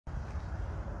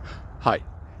Hi,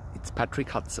 it's Patrick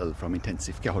Hutzel from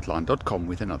IntensiveCareHotline.com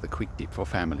with another quick tip for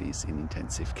families in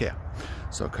intensive care.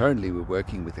 So currently we're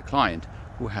working with a client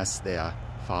who has their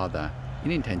father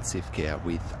in intensive care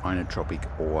with inotropic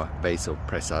or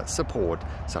vasopressor support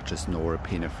such as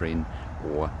norepinephrine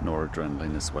or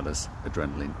noradrenaline as well as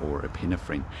adrenaline or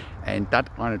epinephrine. And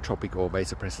that inotropic or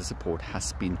vasopressor support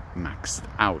has been maxed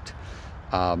out.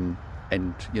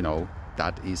 And you know,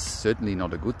 that is certainly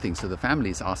not a good thing. So the family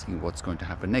is asking what's going to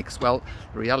happen next. Well,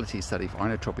 the reality is that if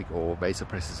inotropic or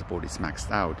vasopressor support is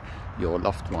maxed out, your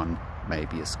loved one may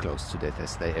be as close to death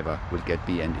as they ever will get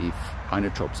be. And if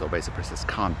inotropes or vasopressors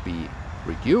can't be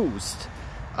reduced,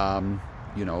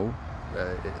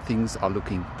 things are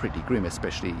looking pretty grim,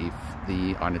 especially if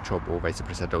the inotrope or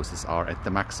vasopressor doses are at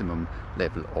the maximum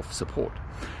level of support.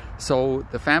 So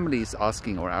the family is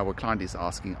asking, or our client is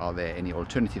asking, are there any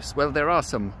alternatives? Well, there are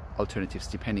some alternatives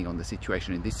depending on the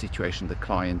situation. In this situation, the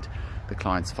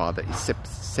client's father is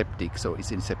septic, so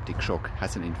is in septic shock,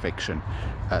 has an infection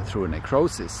through a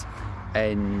necrosis.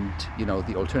 And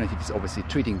the alternative is obviously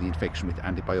treating the infection with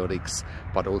antibiotics,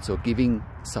 but also giving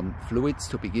some fluids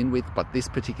to begin with. But this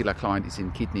particular client is in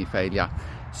kidney failure,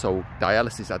 so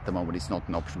dialysis at the moment is not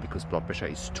an option because blood pressure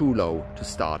is too low to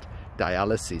start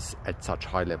dialysis at such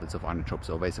high levels of inotropes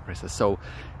or vasopressors. So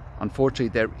unfortunately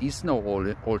there is no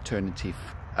alternative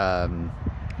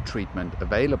treatment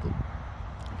available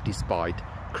despite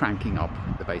cranking up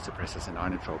the vasopressors and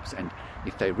inotropes. And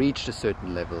if they reach a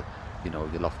certain level, your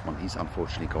loved one is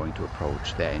unfortunately going to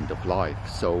approach their end of life.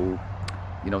 So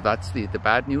that's the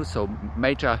bad news. So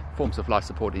major forms of life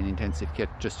support in intensive care,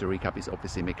 just to recap, is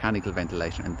obviously mechanical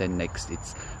ventilation, and then next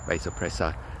it's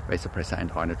vasopressor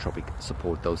and inotropic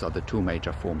support. Those are the two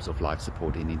major forms of life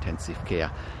support in intensive care.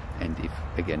 And if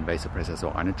again vasopressors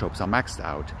or inotropes are maxed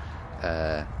out,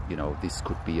 this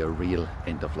could be a real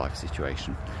end of life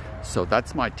situation. So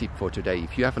that's my tip for today.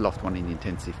 If you have a loved one in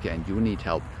intensive care and you need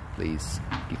help, please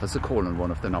give us a call on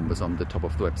one of the numbers on the top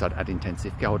of the website at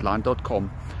IntensiveCareHotline.com,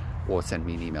 or send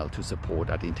me an email to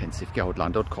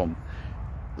support@IntensiveCareHotline.com.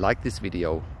 Like this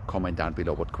video, comment down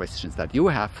below what questions that you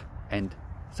have, and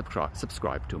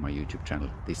subscribe to my YouTube channel.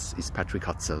 This is Patrick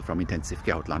Hutzel from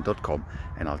IntensiveCareHotline.com,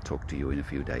 and I'll talk to you in a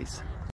few days.